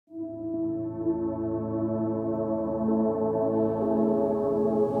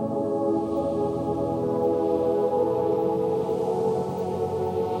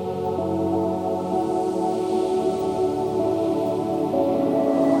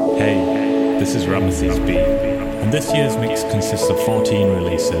this is Rameses B, and this year's mix consists of 14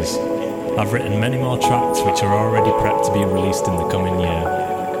 releases. I've written many more tracks which are already prepped to be released in the coming year.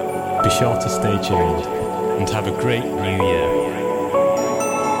 Be sure to stay tuned, and have a great new year.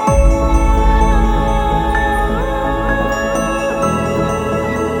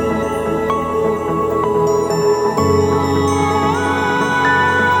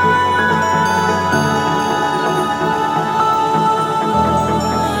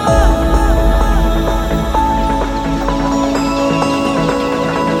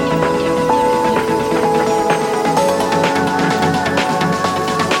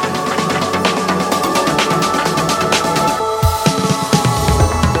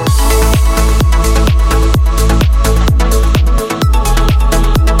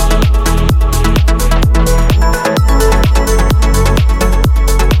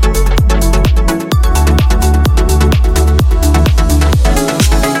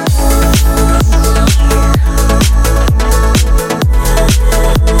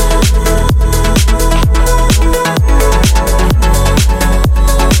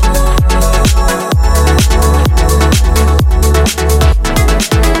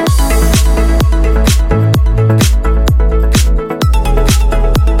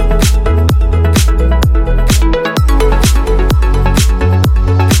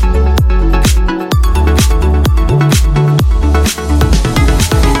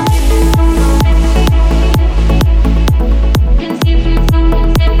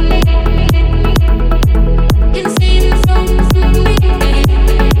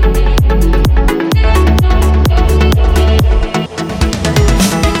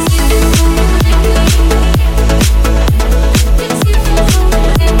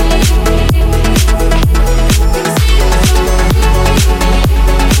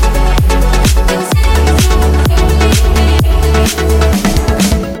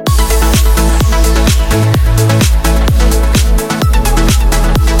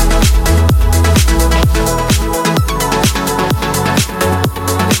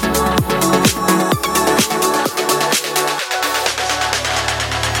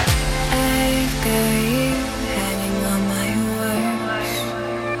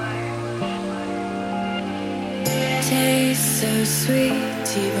 So sweet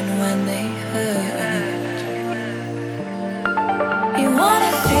even when they hurt. You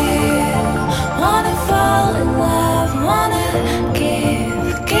wanna feel, wanna fall in love, wanna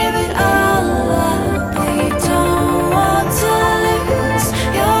give it all up, but you don't want to lose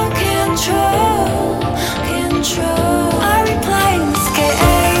your control. Are we playing this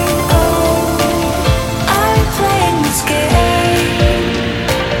game? Oh, are we playing this game?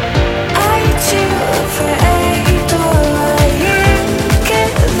 Are you too afraid?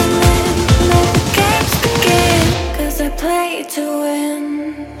 Play to win.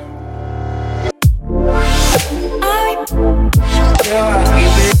 I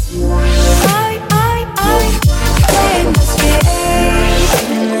playing this game.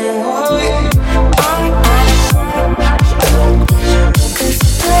 'Cause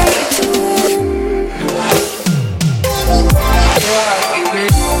I play to win. Don't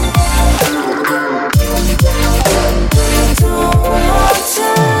want to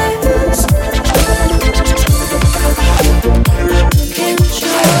lose.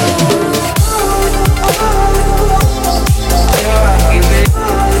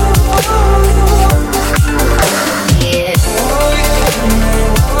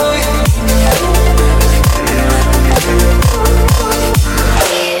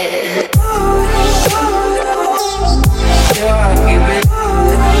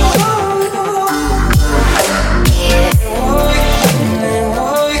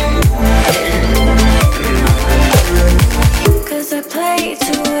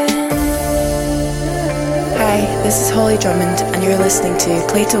 This is Holly Drummond, and you're listening to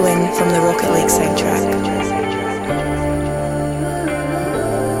Play to Win from the Rocket Lake soundtrack.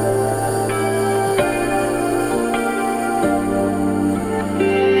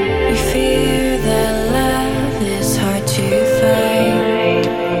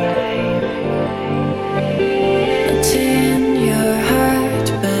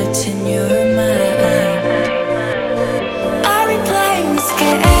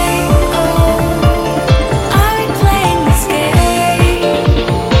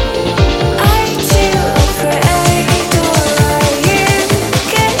 Are you too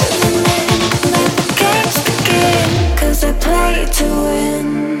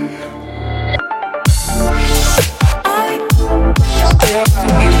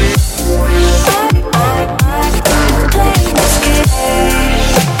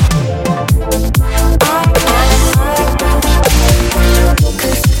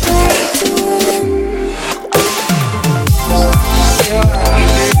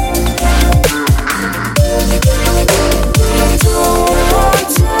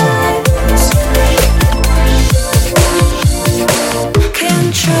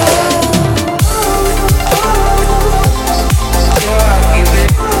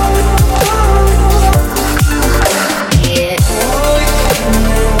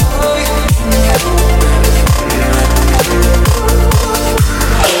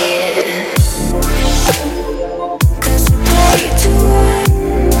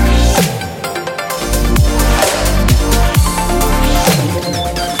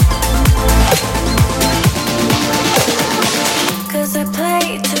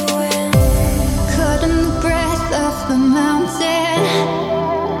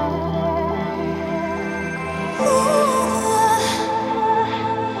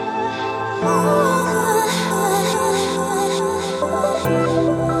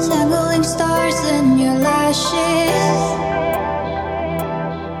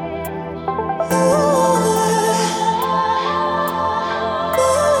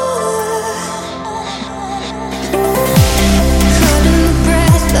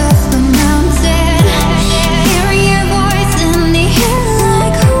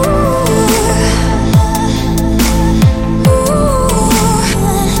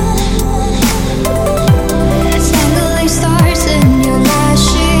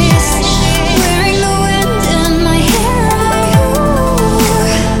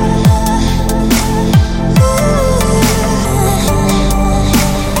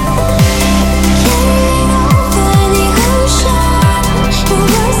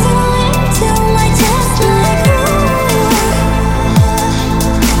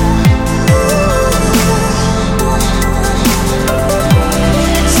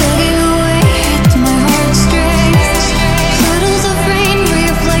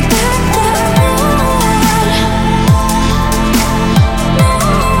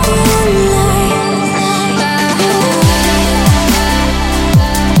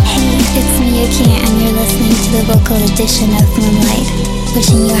Edition of Moonlight,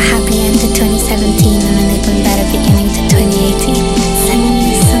 wishing you a happy end to 2017 and an even better beginning to 2018. Sending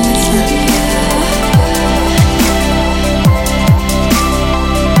you so much love.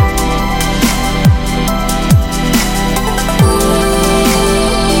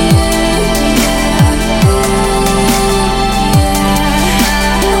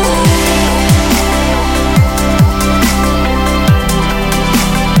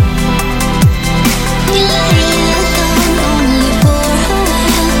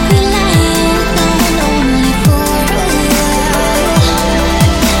 Only for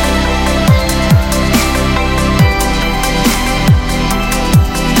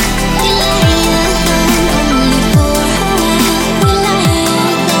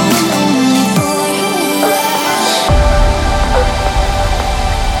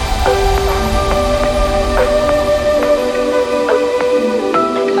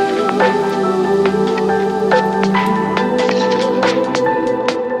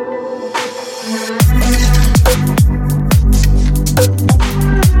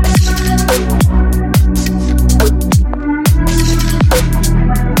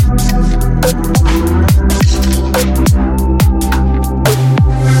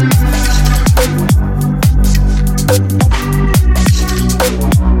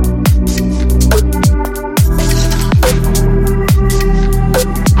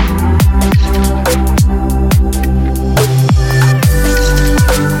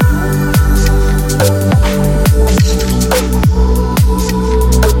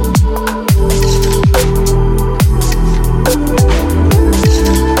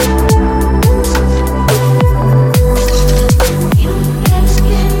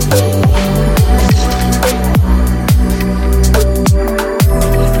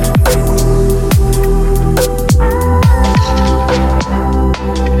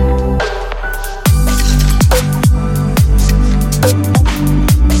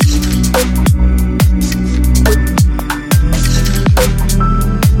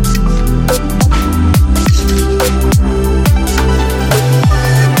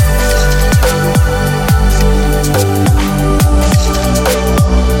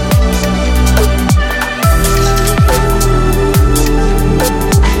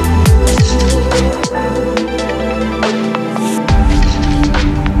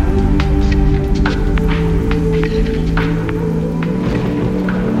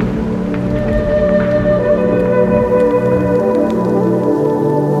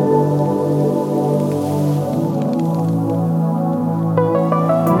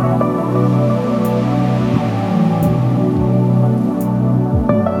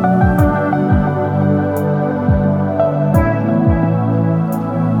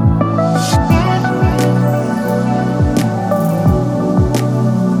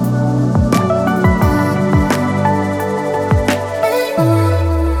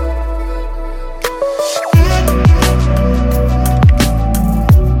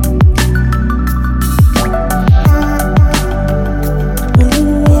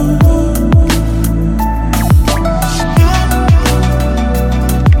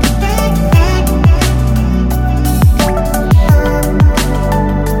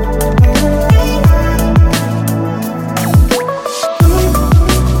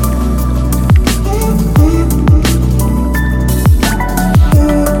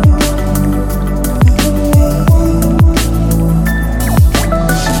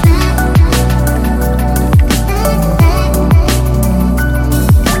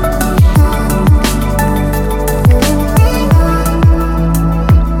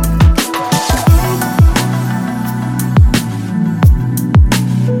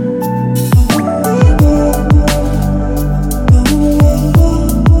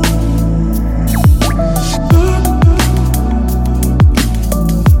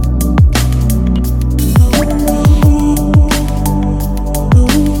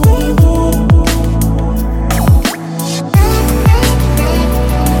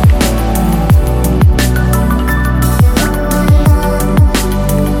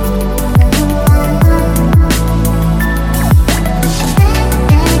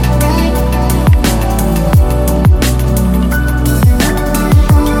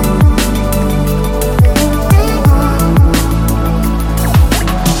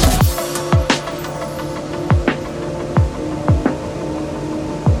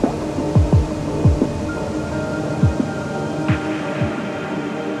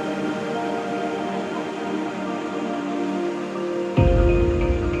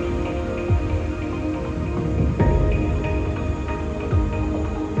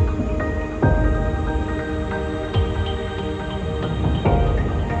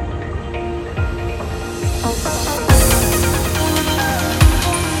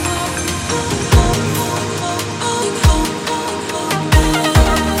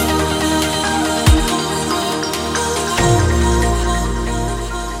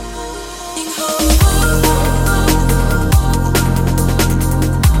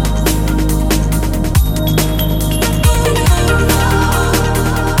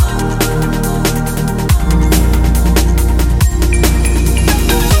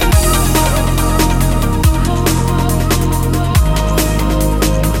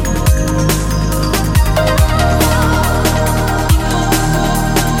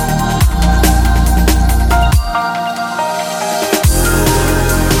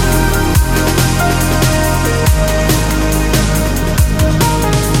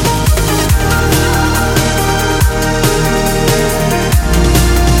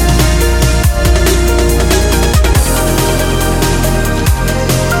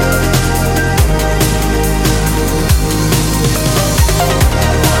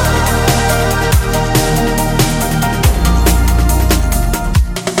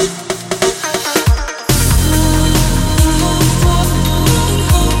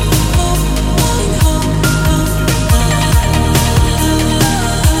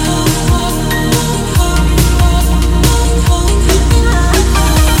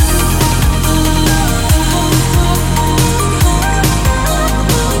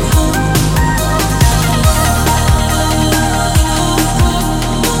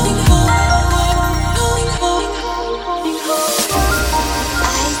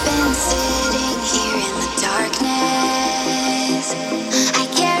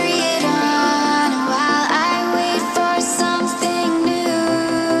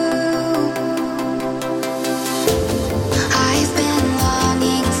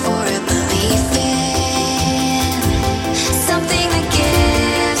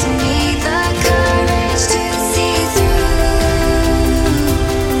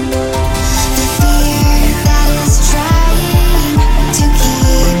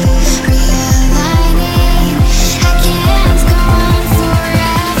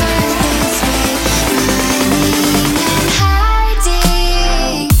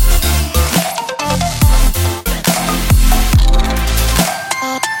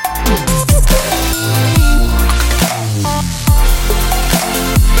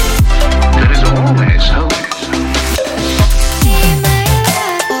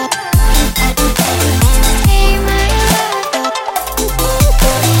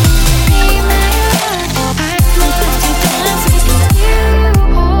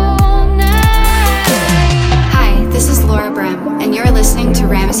listening to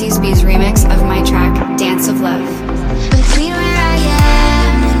Rameses B's remix of my track, Dance of Love. Between where I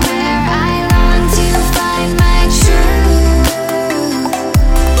am and where I long to find my truth,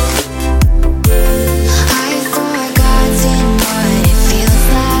 I've forgotten what it feels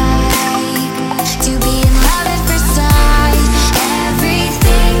like to be in love at first sight.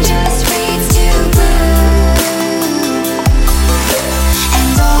 Everything just fades to blue,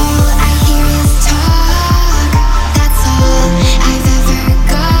 and all I hear is talk. That's all I've ever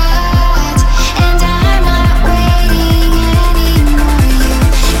got, and I'm not waiting anymore.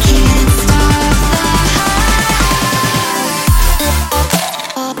 You can't stop the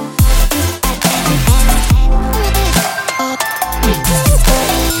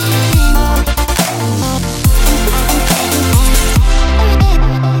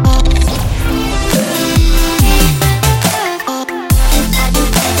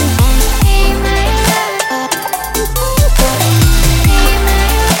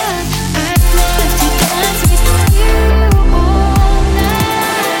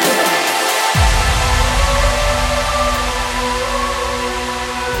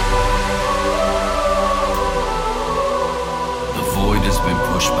The void has been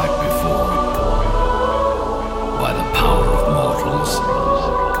pushed back before by the power of mortals.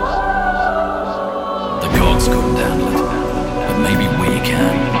 The gods couldn't handle it, but maybe we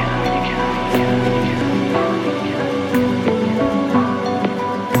can.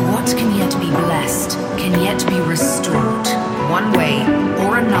 What can yet be blessed, can yet be restored. One way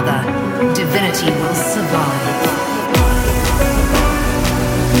or another, divinity will survive.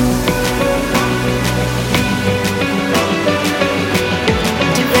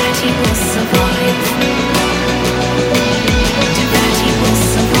 Divinity will survive. Divinity will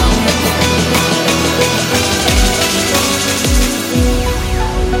survive.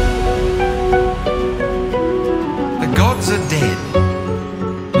 The gods are dead.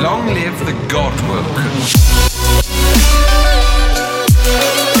 Long live the god woken.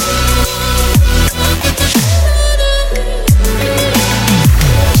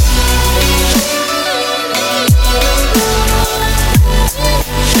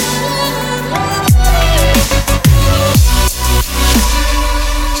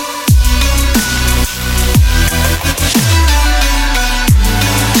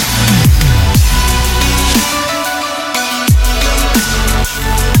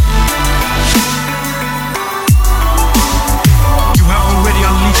 You have already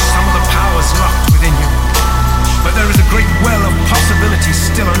unleashed some of the powers locked within you, but there is a great well of possibilities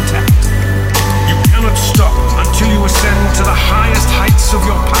still untapped. You cannot stop until you ascend to the highest heights of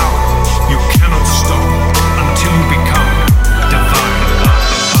your power. You cannot stop until you become divine.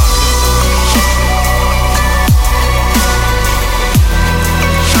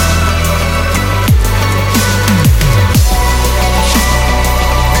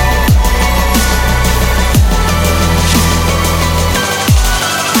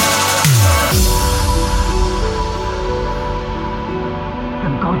 The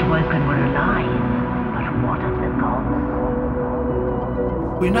God-woken were alive, but what of the gods?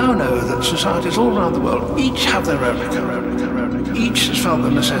 We now know that societies all around the world each have their own account. Each has felt the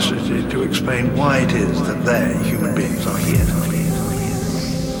necessity to explain why it is that they, human beings, are here.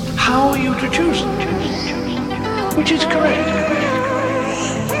 How are you to choose them? Which is correct?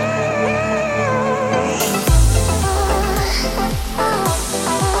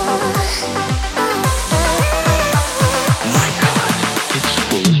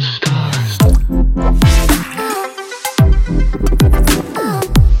 stars.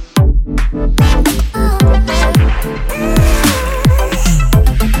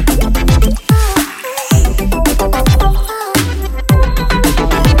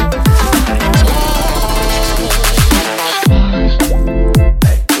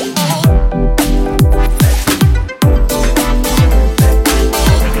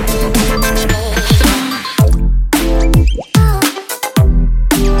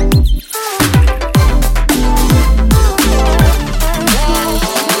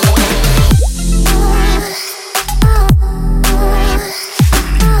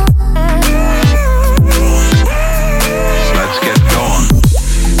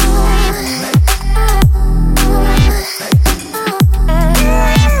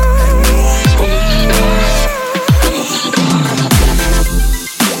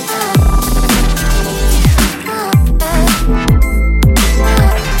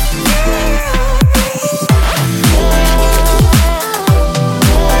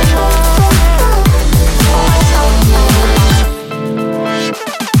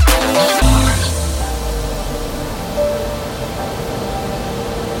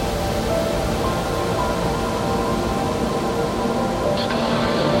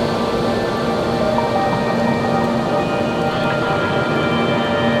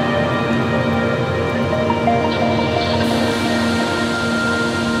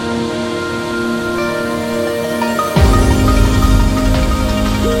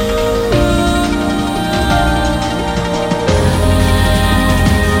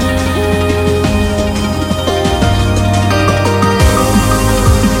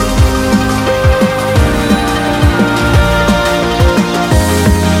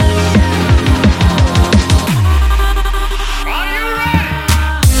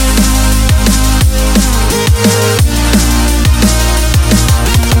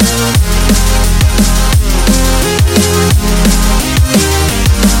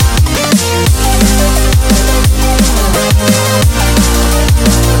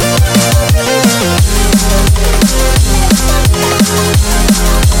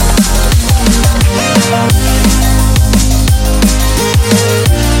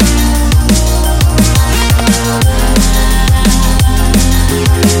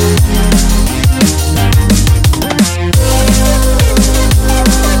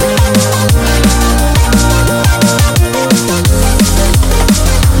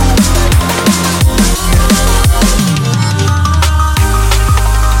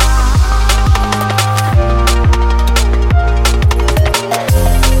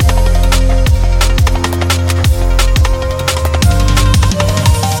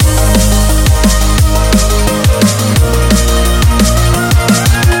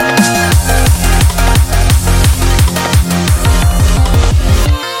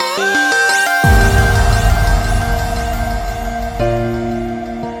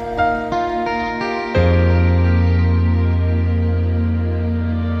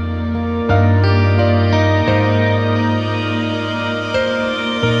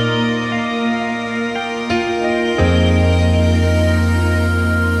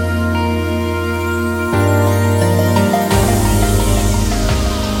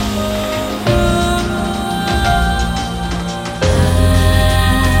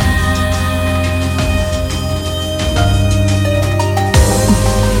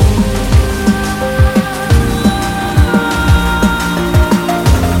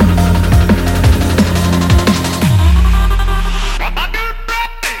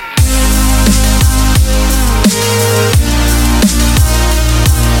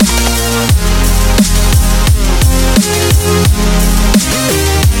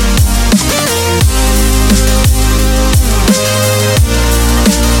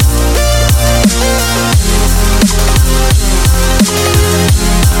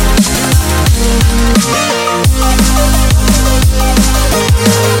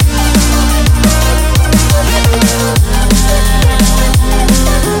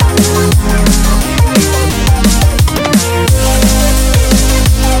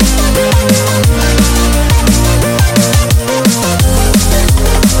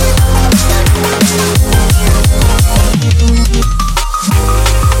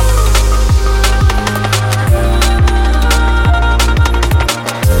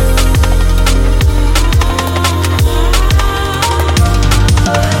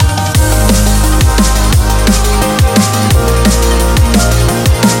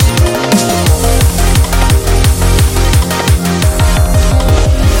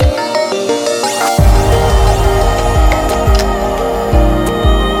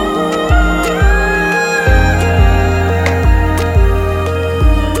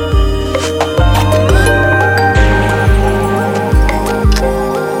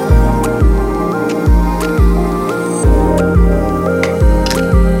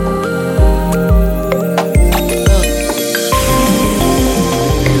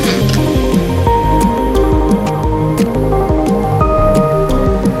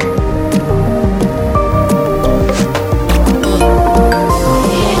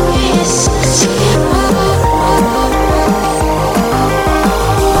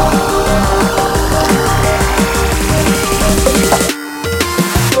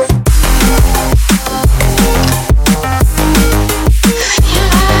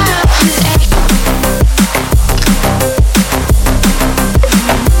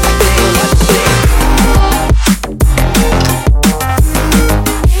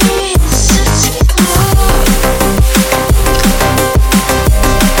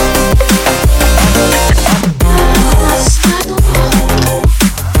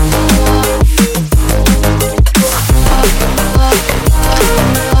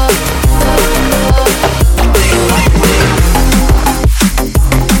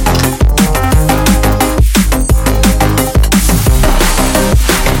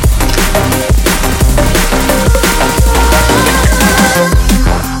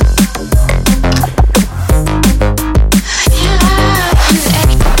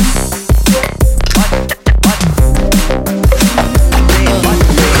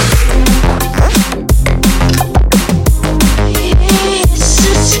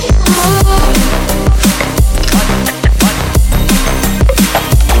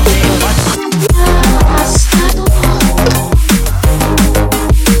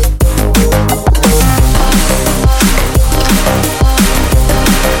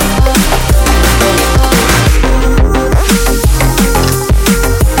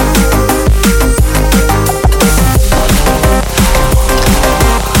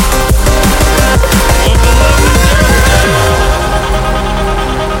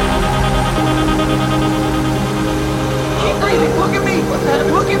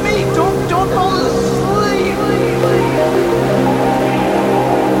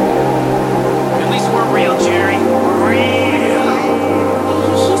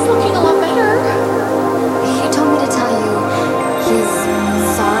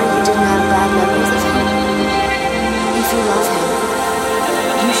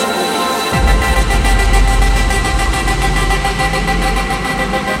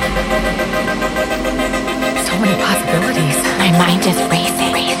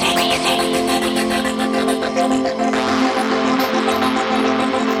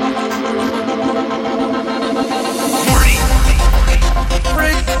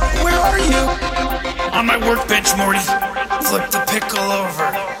 workbench, Morty. Flip the pickle over.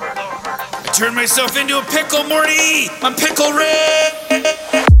 I turned myself into a pickle, Morty! I'm Pickle Rick!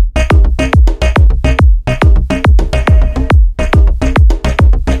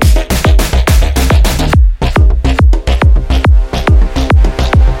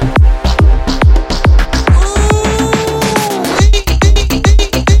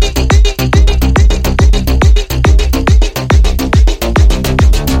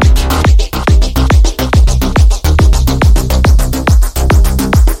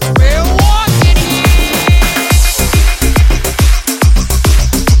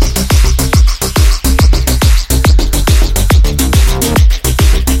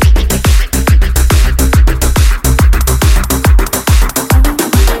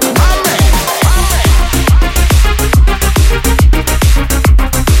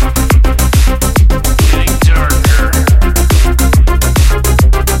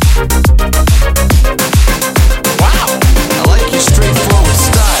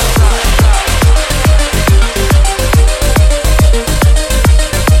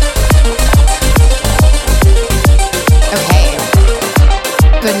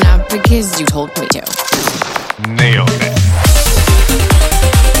 Because you told me to. Nailed it.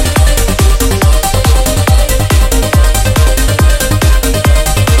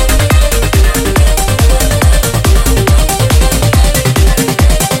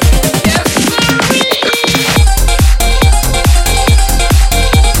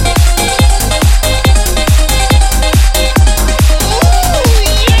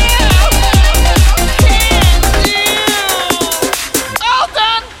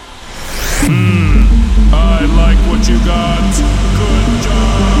 I like what you got.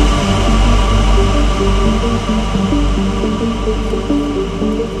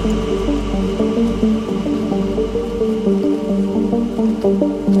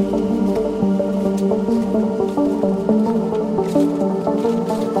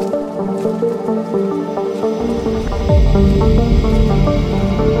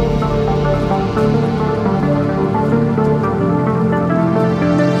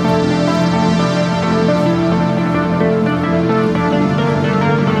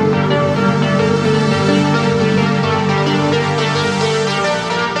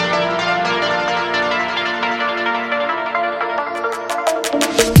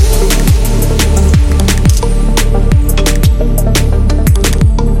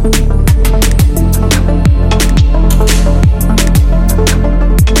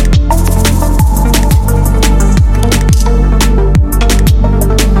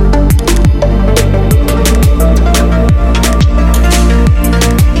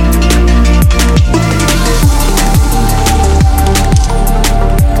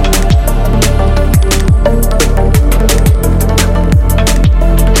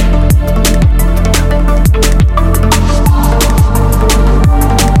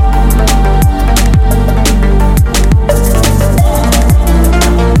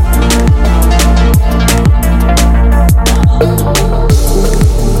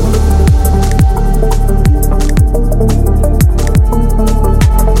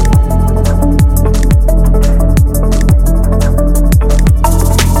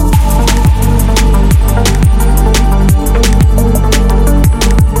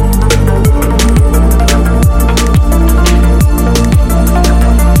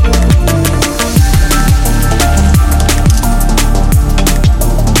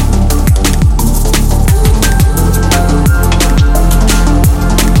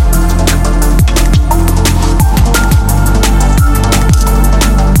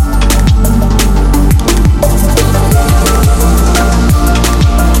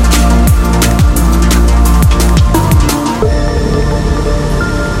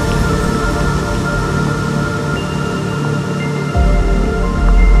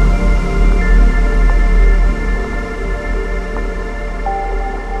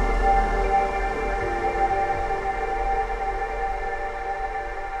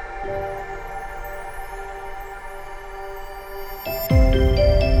 Good